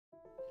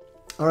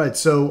All right,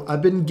 so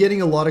I've been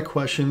getting a lot of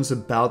questions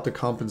about the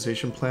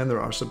compensation plan. There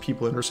are some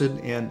people interested,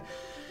 and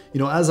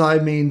as I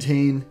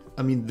maintain,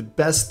 the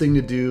best thing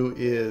to do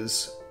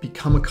is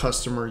become a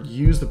customer,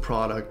 use the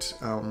product.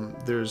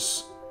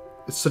 It's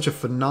such a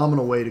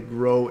phenomenal way to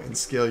grow and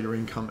scale your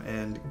income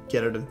and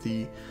get out of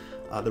the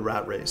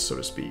rat race, so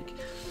to speak.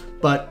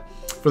 But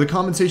for the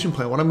compensation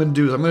plan, what I'm going to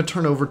do is I'm going to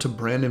turn over to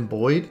Brandon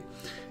Boyd,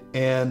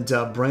 and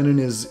Brandon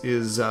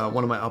is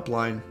one of my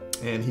upline,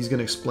 and he's going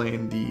to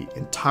explain the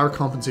entire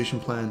compensation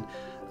plan.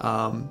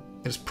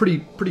 It's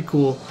pretty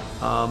cool.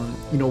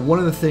 One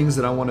of the things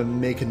that I want to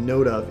make a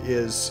note of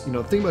is,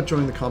 think about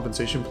joining the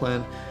compensation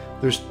plan.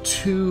 There's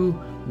two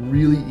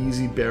really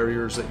easy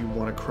barriers that you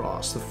want to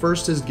cross. The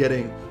first is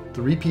getting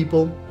 3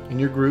 people in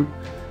your group.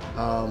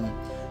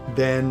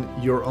 Then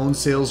your own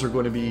sales are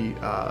going to be,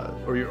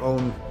 or your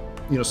own,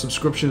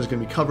 subscription is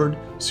going to be covered.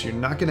 So you're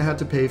not going to have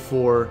to pay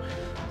for,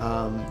 it's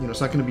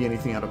not going to be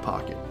anything out of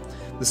pocket.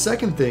 The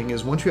second thing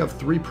is once you have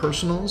 3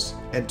 personals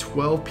and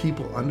 12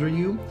 people under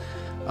you,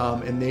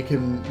 and they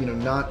can,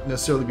 not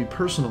necessarily be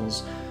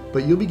personals,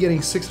 but you'll be getting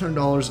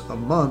 $600 a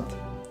month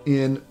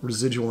in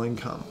residual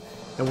income.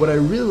 And what I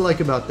really like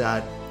about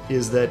that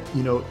is that,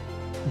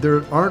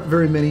 there aren't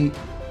very many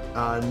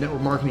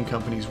network marketing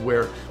companies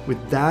where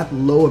with that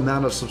low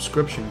amount of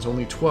subscriptions,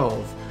 only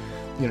 12,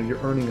 you're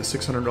earning a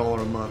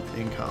 $600 a month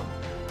income.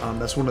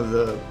 That's one of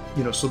the,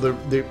 so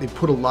they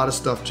put a lot of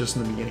stuff just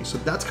in the beginning. So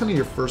that's kind of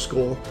your first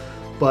goal.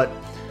 But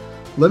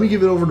let me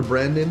give it over to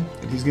Brandon,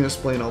 and he's going to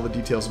explain all the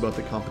details about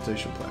the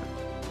compensation plan.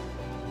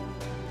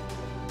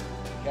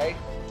 Okay.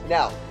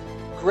 Now,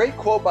 great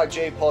quote by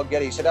J. Paul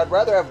Getty. He said, "I'd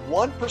rather have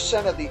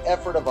 1% of the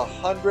effort of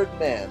 100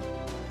 men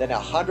than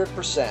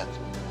 100%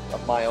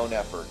 of my own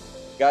effort."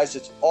 Guys,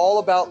 it's all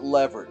about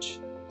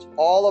leverage. It's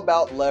all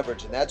about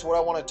leverage, and that's what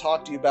I want to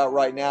talk to you about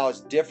right now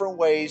is different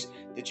ways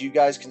that you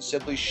guys can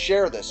simply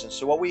share this. And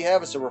so what we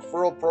have is a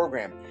referral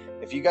program.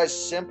 If you guys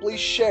simply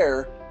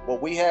share what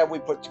we have, we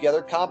put together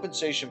a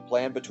compensation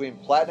plan between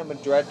Platinum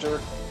and Director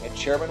and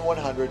Chairman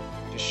 100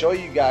 to show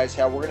you guys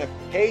how we're going to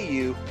pay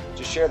you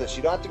to share this.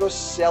 You don't have to go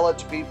sell it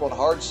to people and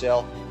hard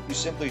sell. You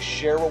simply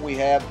share what we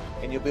have,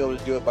 and you'll be able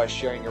to do it by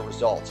sharing your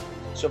results.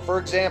 So for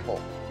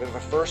example, we have a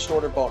first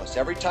order bonus.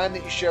 Every time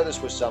that you share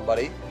this with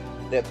somebody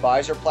that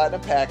buys our Platinum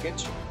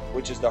package,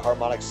 which is the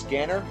harmonic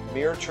scanner,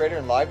 mirror trader,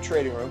 and live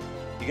trading room,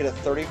 you get a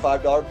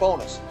 $35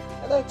 bonus.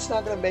 And that's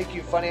not going to make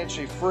you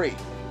financially free.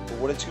 But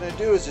what it's going to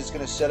do is it's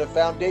going to set a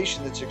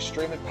foundation that's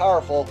extremely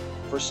powerful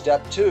for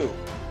step 2.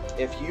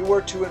 If you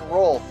were to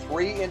enroll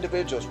 3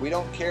 individuals, we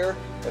don't care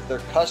if they're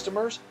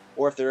customers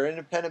or if they're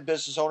independent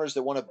business owners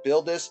that want to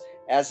build this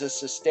as a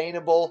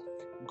sustainable,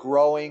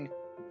 growing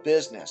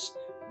business.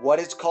 What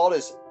it's called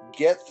is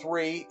Get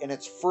 3, and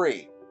it's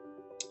free.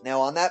 Now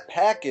on that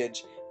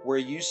package where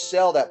you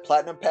sell that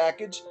Platinum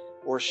package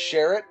or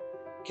share it,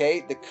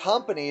 okay, the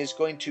company is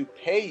going to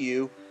pay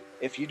you,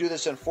 if you do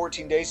this in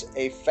 14 days,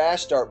 a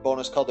fast start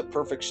bonus called the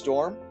Perfect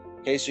Storm.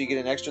 Okay, so you get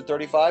an extra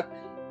 35.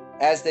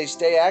 As they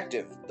stay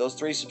active, those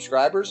 3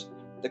 subscribers,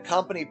 the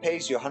company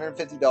pays you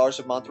 $150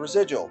 a month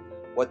residual.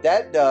 What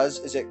that does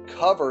is it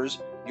covers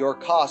your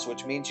costs,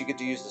 which means you get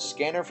to use the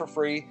scanner for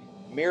free,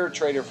 mirror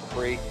trader for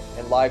free,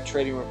 and live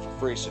trading room for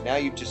free. So now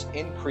you've just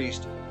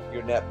increased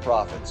your net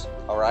profits.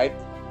 All right.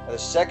 Now the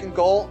second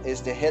goal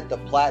is to hit the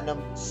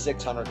Platinum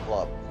 600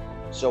 Club.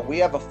 So we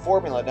have a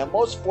formula. Now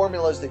most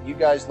formulas that you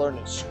guys learn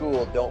in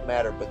school don't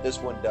matter, but this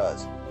one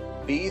does.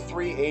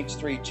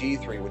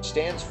 B3H3G3, which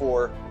stands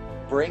for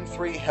Bring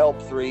 3, Help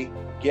 3,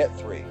 Get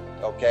 3.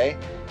 Okay.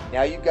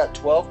 Now you've got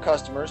 12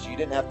 customers. You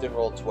didn't have to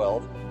enroll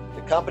 12.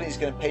 The company is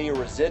going to pay you a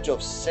residual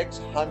of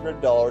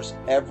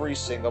 $600 every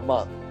single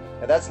month.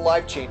 Now that's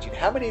life-changing.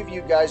 How many of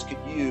you guys could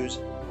use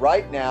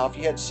right now, if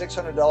you had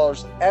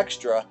 $600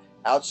 extra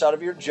outside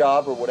of your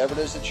job or whatever it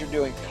is that you're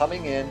doing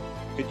coming in,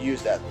 could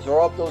use that?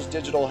 Throw up those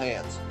digital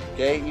hands,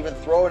 okay? Even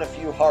throw in a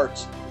few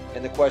hearts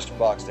in the question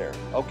box there.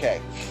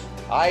 Okay,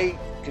 I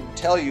can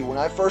tell you when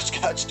I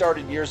first got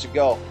started years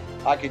ago,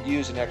 I could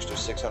use an extra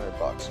 600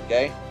 bucks,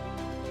 okay?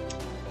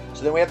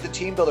 So then we have the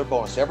team builder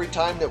bonus. Every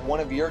time that one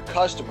of your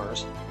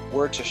customers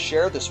were to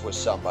share this with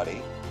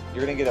somebody,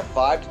 you're going to get a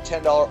 $5 to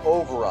 $10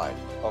 override,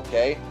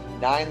 okay?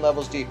 9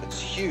 levels deep. It's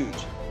huge.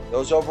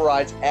 Those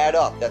overrides add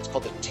up. That's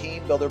called the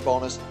team builder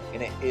bonus,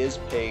 and it is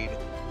paid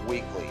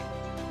weekly.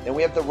 Then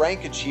we have the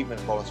rank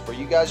achievement bonus for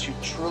you guys who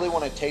truly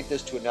want to take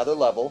this to another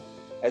level,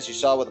 as you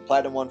saw with the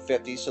Platinum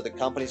 150. So the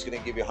company's going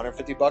to give you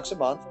 150 bucks a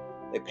month.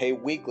 They pay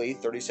weekly,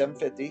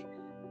 $37.50.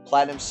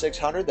 Platinum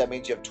 600, that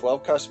means you have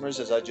 12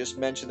 customers. As I just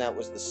mentioned, that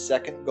was the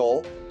second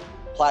goal.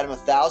 Platinum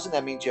 1000,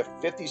 that means you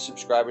have 50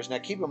 subscribers. Now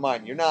keep in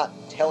mind, you're not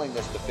telling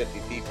this to 50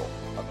 people,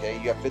 okay?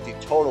 You have 50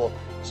 total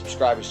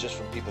subscribers just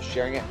from people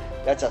sharing it.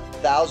 That's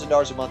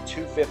 $1,000 a month,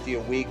 $250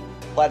 a week.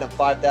 Platinum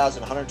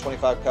 5,000,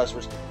 125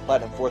 customers.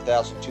 Platinum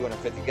 4,000,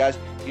 250. Guys,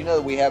 you know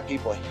that we have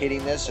people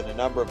hitting this in a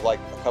number of like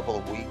a couple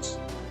of weeks.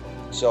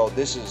 So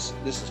this is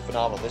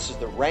phenomenal. This is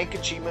the rank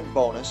achievement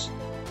bonus.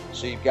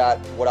 So you've got,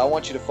 what I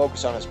want you to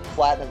focus on is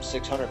Platinum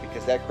 600,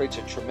 because that creates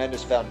a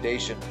tremendous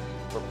foundation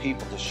for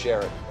people to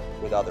share it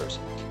with others.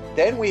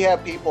 Then we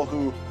have people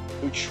who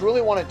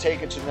truly want to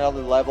take it to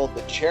another level,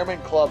 the Chairman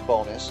Club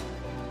bonus.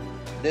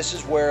 This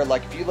is where,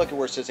 like, if you look at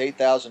where it says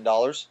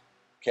 $8,000,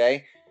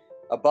 okay,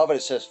 above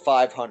it says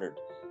 500.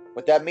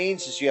 What that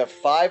means is you have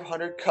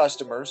 500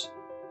 customers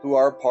who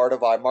are a part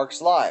of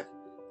iMarketsLive.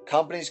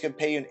 Companies can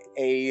pay you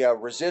a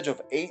residual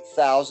of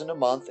 $8,000 a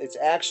month. It's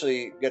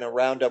actually going to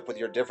round up with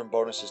your different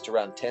bonuses to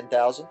around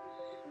 $10,000.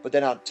 But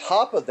then on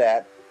top of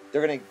that,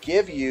 they're going to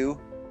give you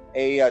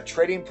a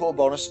trading pool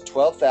bonus of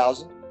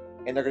 $12,000,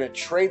 and they're going to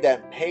trade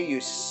that and pay you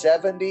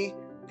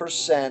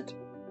 70%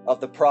 of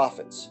the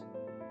profits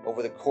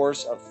over the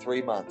course of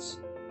 3 months.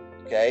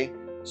 Okay,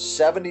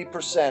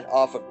 70%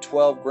 off of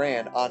 12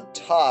 grand on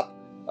top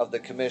of the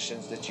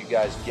commissions that you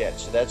guys get.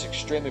 So that's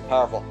extremely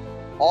powerful,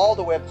 all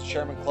the way up to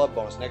Chairman Club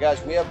bonus. Now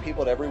guys, we have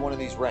people at every one of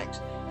these ranks.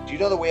 Do you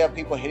know that we have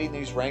people hitting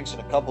these ranks in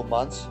a couple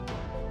months?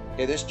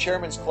 Okay, this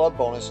Chairman's Club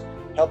bonus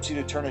helps you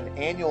to turn an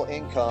annual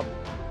income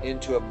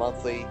into a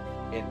monthly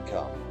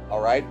income.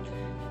 All right,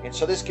 and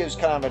so this gives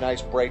kind of a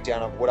nice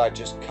breakdown of what I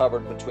just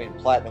covered between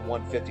Platinum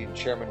 150 and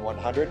Chairman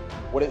 100.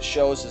 What it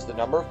shows is the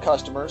number of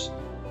customers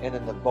and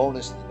then the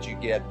bonus that you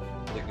get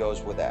that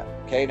goes with that.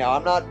 Okay, now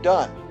I'm not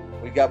done.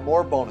 We've got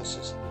more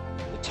bonuses.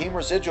 The team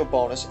residual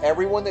bonus,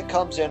 everyone that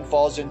comes in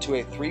falls into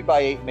a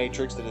 3x8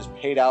 matrix that is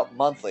paid out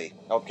monthly.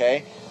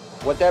 Okay,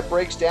 what that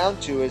breaks down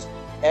to is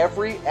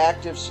every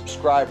active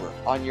subscriber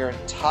on your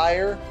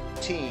entire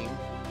team,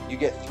 you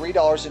get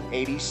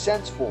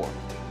 $3.80 for.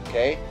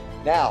 Okay,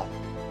 now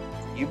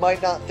you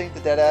might not think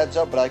that that adds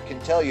up, but I can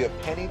tell you a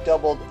penny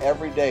doubled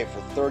every day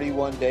for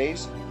 31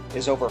 days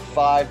is over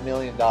 $5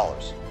 million.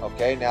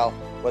 Okay, now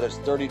whether it's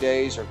 30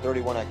 days or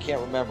 31, I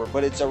can't remember,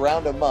 but it's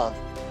around a month,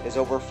 is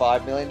over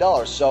 $5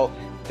 million. So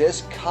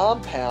this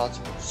compounds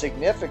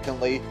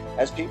significantly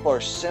as people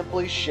are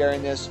simply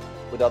sharing this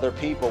with other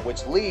people,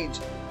 which leads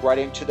right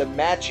into the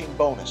matching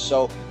bonus.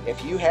 So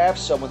if you have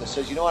someone that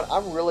says, you know what,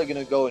 I'm really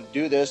going to go and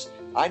do this,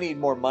 I need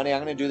more money,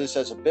 I'm going to do this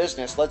as a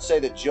business. Let's say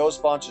that Joe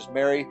sponsors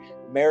Mary,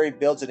 Mary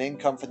builds an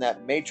income from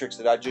that matrix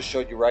that I just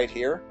showed you right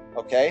here.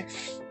 Okay,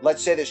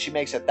 let's say that she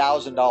makes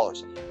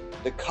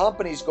 $1,000. The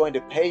company's going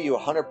to pay you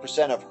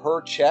 100% of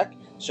her check,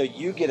 so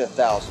you get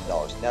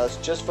 $1,000. Now it's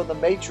just from the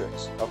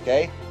matrix,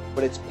 okay?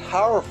 But it's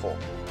powerful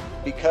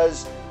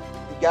because,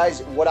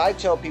 guys, what I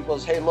tell people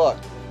is, hey, look,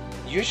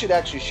 you should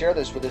actually share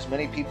this with as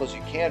many people as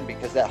you can,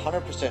 because that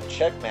 100%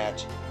 check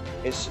match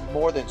is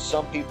more than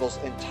some people's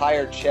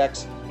entire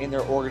checks in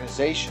their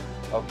organization,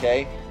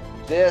 okay?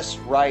 This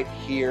right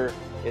here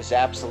is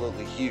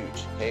absolutely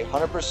huge, okay?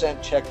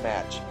 100% check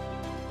match.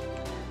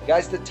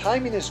 Guys, the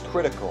timing is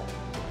critical.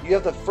 You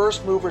have the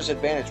first mover's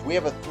advantage. We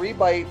have a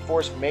 3x8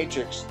 force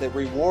matrix that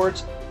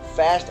rewards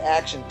fast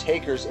action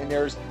takers, and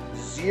there's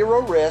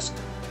zero risk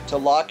to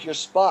lock your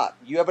spot.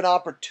 You have an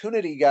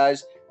opportunity,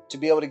 guys, to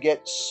be able to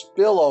get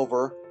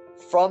spillover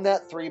from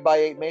that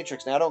 3x8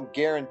 matrix. Now, I don't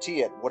guarantee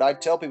it. What I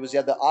tell people is you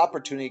have the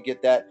opportunity to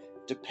get that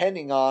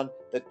depending on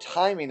the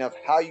timing of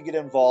how you get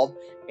involved,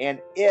 and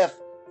if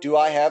do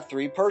I have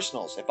 3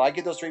 personals. If I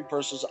get those 3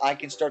 personals, I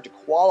can start to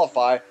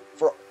qualify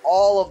for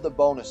all of the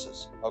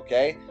bonuses,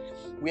 okay?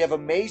 We have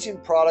amazing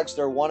products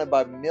that are wanted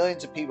by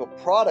millions of people,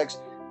 products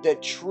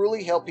that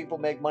truly help people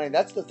make money.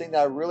 That's the thing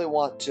that I really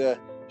want to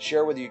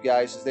share with you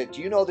guys, is that,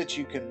 do you know that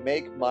you can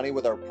make money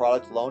with our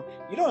product alone?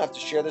 You don't have to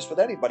share this with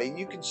anybody, and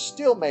you can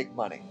still make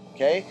money,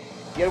 okay?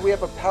 Yet we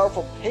have a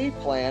powerful pay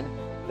plan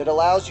that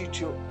allows you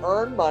to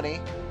earn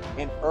money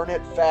and earn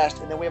it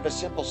fast. And then we have a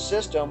simple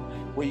system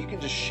where you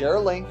can just share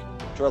a link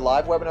to our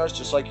live webinars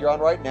just like you're on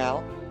right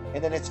now,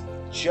 and then it's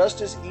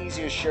just as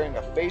easy as sharing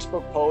a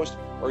Facebook post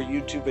or a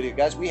YouTube video.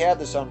 Guys, we have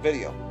this on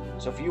video.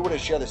 So if you were to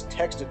share this,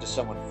 text it to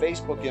someone,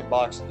 Facebook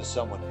inbox it to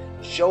someone,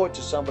 show it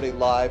to somebody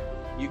live,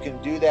 you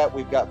can do that.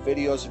 We've got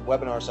videos and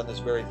webinars on this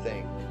very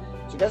thing.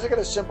 So guys, I got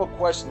a simple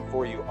question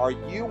for you. Are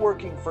you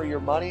working for your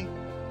money,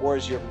 or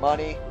is your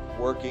money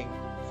working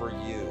for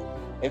you?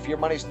 If your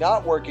money's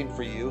not working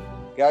for you,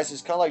 guys,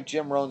 it's kind of like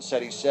Jim Rohn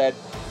said. He said,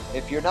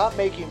 if you're not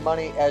making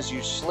money as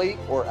you sleep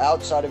or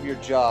outside of your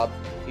job,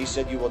 he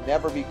said, you will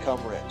never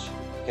become rich.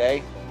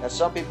 Okay? Now,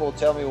 some people will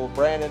tell me, well,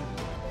 Brandon,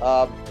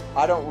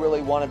 I don't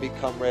really want to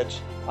become rich.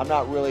 I'm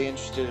not really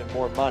interested in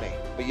more money.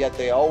 But yet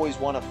they always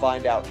want to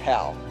find out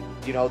how.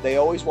 You know, they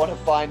always want to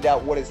find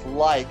out what it's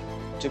like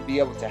to be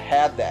able to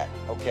have that.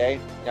 Okay?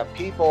 Now,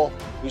 people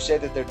who say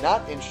that they're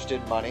not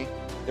interested in money,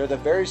 they're the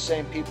very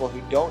same people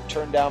who don't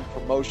turn down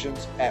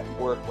promotions at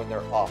work when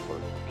they're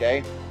offered.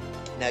 Okay?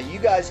 Now, you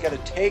guys got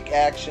to take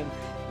action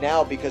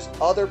now, because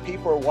other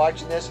people are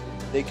watching this.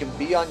 They can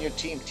be on your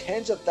team.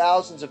 Tens of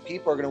thousands of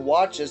people are going to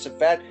watch this. In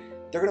fact,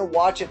 they're going to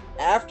watch it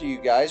after you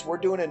guys. We're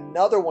doing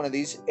another one of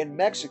these in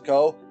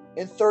Mexico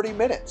in 30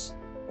 minutes.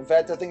 In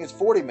fact, I think it's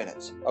 40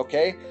 minutes.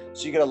 Okay?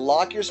 So you got to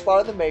lock your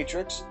spot in the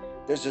matrix.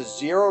 There's a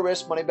zero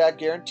risk money back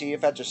guarantee.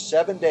 If after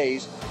 7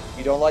 days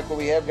you don't like what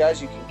we have,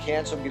 guys, you can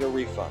cancel and get a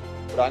refund.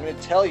 But I'm going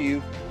to tell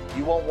you,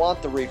 you won't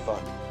want the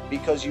refund,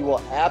 because you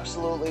will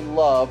absolutely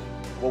love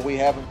what we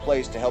have in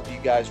place to help you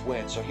guys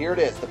win. So here it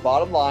is. The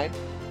bottom line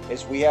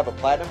is we have a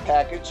platinum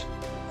package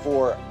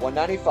for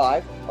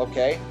 $195,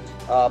 okay?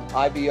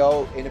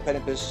 IBO,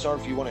 independent business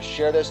owner. If you want to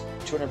share this,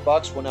 $200,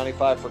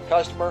 $195 for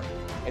customer,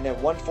 and then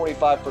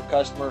 $145 for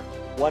customer,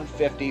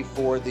 $150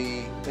 for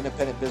the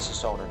independent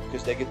business owner,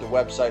 because they get the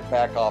website,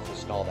 back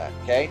office, and all that.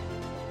 Okay.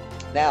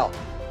 Now,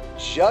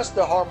 just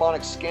the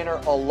harmonic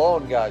scanner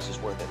alone, guys, is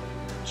worth it.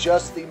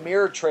 Just the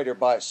mirror trader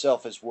by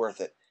itself is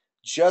worth it.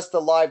 Just the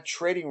live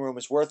trading room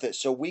is worth it.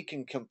 So we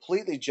can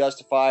completely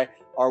justify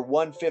our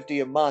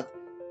 $150 a month,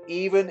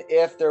 even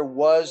if there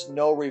was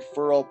no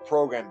referral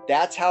program.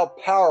 That's how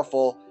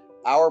powerful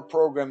our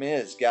program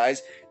is,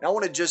 guys. And I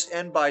want to just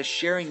end by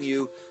sharing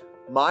you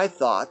my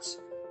thoughts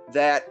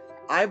that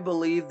I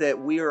believe that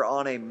we are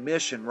on a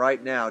mission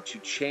right now to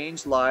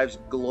change lives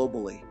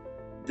globally.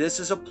 This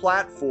is a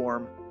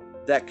platform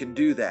that can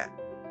do that.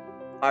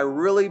 I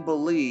really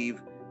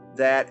believe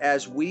that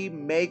as we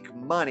make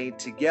money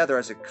together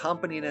as a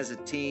company and as a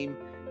team,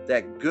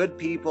 that good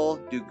people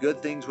do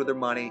good things with their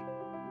money,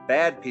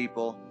 bad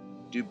people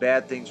do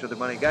bad things with their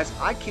money. Guys,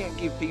 I can't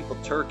give people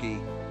turkey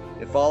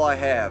if all I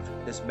have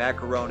is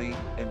macaroni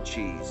and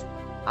cheese.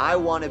 I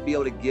want to be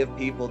able to give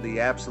people the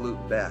absolute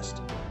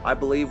best. I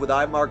believe with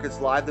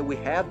iMarketsLive that we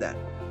have that.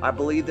 I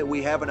believe that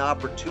we have an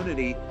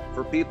opportunity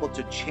for people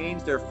to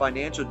change their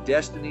financial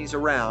destinies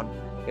around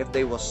if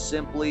they will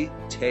simply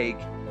take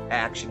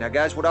action. Now,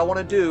 guys, what I want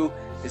to do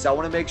is I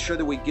want to make sure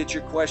that we get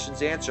your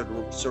questions answered.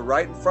 So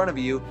right in front of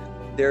you,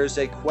 there's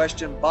a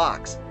question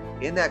box.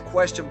 In that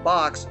question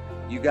box,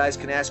 you guys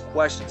can ask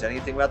questions.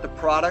 Anything about the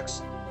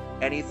products,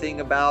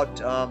 anything about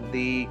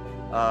the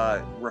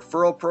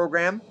referral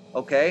program,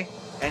 okay?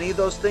 Any of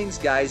those things,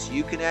 guys,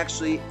 you can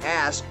actually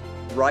ask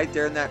right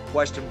there in that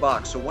question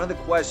box. So one of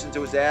the questions that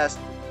was asked,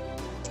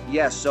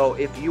 yes, so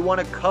if you want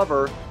to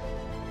cover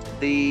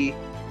the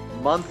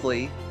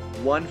monthly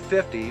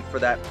 $150 for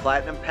that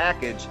platinum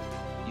package,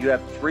 you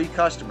have 3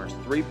 customers,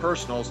 3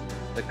 personals,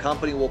 the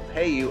company will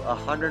pay you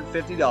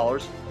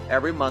 $150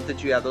 every month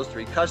that you have those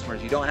 3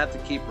 customers. You don't have to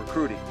keep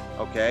recruiting,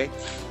 okay?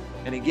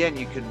 And again,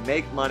 you can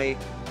make money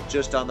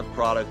just on the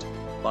product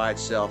by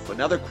itself.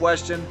 Another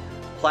question,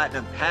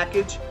 platinum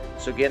package.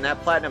 So again,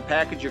 that platinum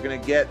package you're going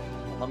to get,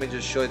 let me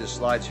just show you the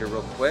slides here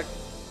real quick.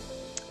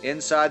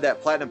 Inside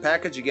that platinum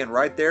package, again,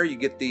 right there, you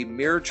get the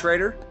mirror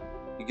trader,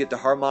 you get the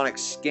harmonic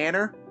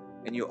scanner,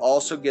 and you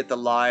also get the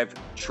live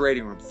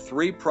trading room.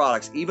 3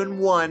 products, even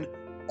one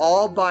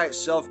all by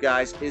itself,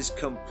 guys, is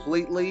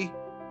completely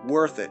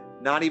worth it.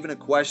 Not even a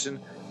question.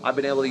 I've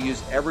been able to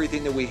use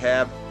everything that we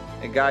have,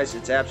 and guys,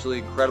 it's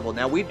absolutely incredible.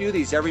 Now, we do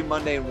these every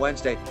Monday and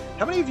Wednesday.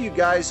 How many of you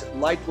guys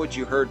liked what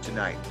you heard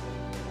tonight?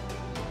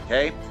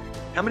 Okay.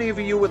 How many of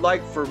you would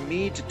like for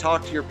me to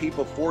talk to your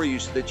people for you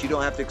so that you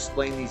don't have to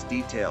explain these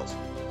details?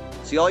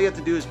 See, all you have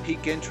to do is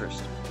pique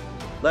interest.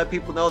 Let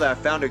people know that I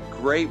found a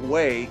great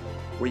way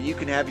where you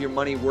can have your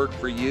money work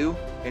for you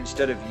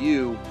instead of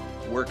you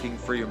working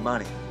for your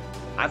money.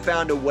 I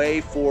found a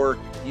way for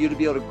you to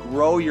be able to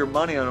grow your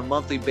money on a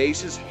monthly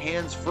basis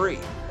hands-free.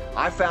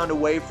 I found a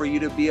way for you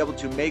to be able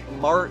to make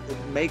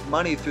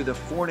money through the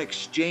foreign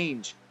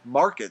exchange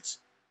markets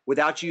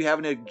without you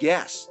having to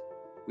guess.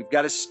 We've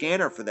got a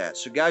scanner for that.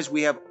 So guys,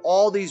 we have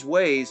all these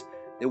ways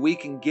that we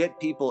can get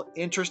people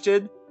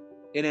interested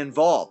and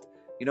involved.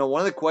 You know, one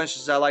of the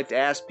questions I like to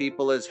ask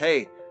people is,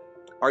 hey,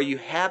 are you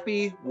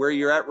happy where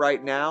you're at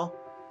right now,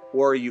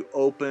 or are you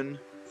open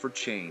for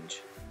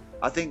change?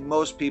 I think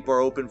most people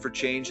are open for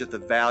change if the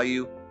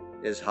value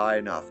is high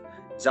enough.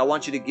 So I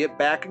want you to get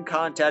back in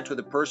contact with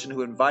the person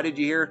who invited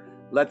you here.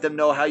 Let them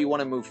know how you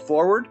want to move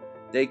forward.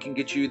 They can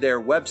get you their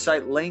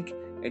website link,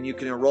 and you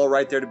can enroll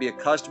right there to be a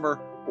customer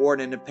or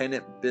an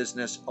independent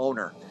business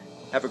owner.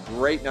 Have a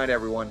great night,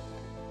 everyone.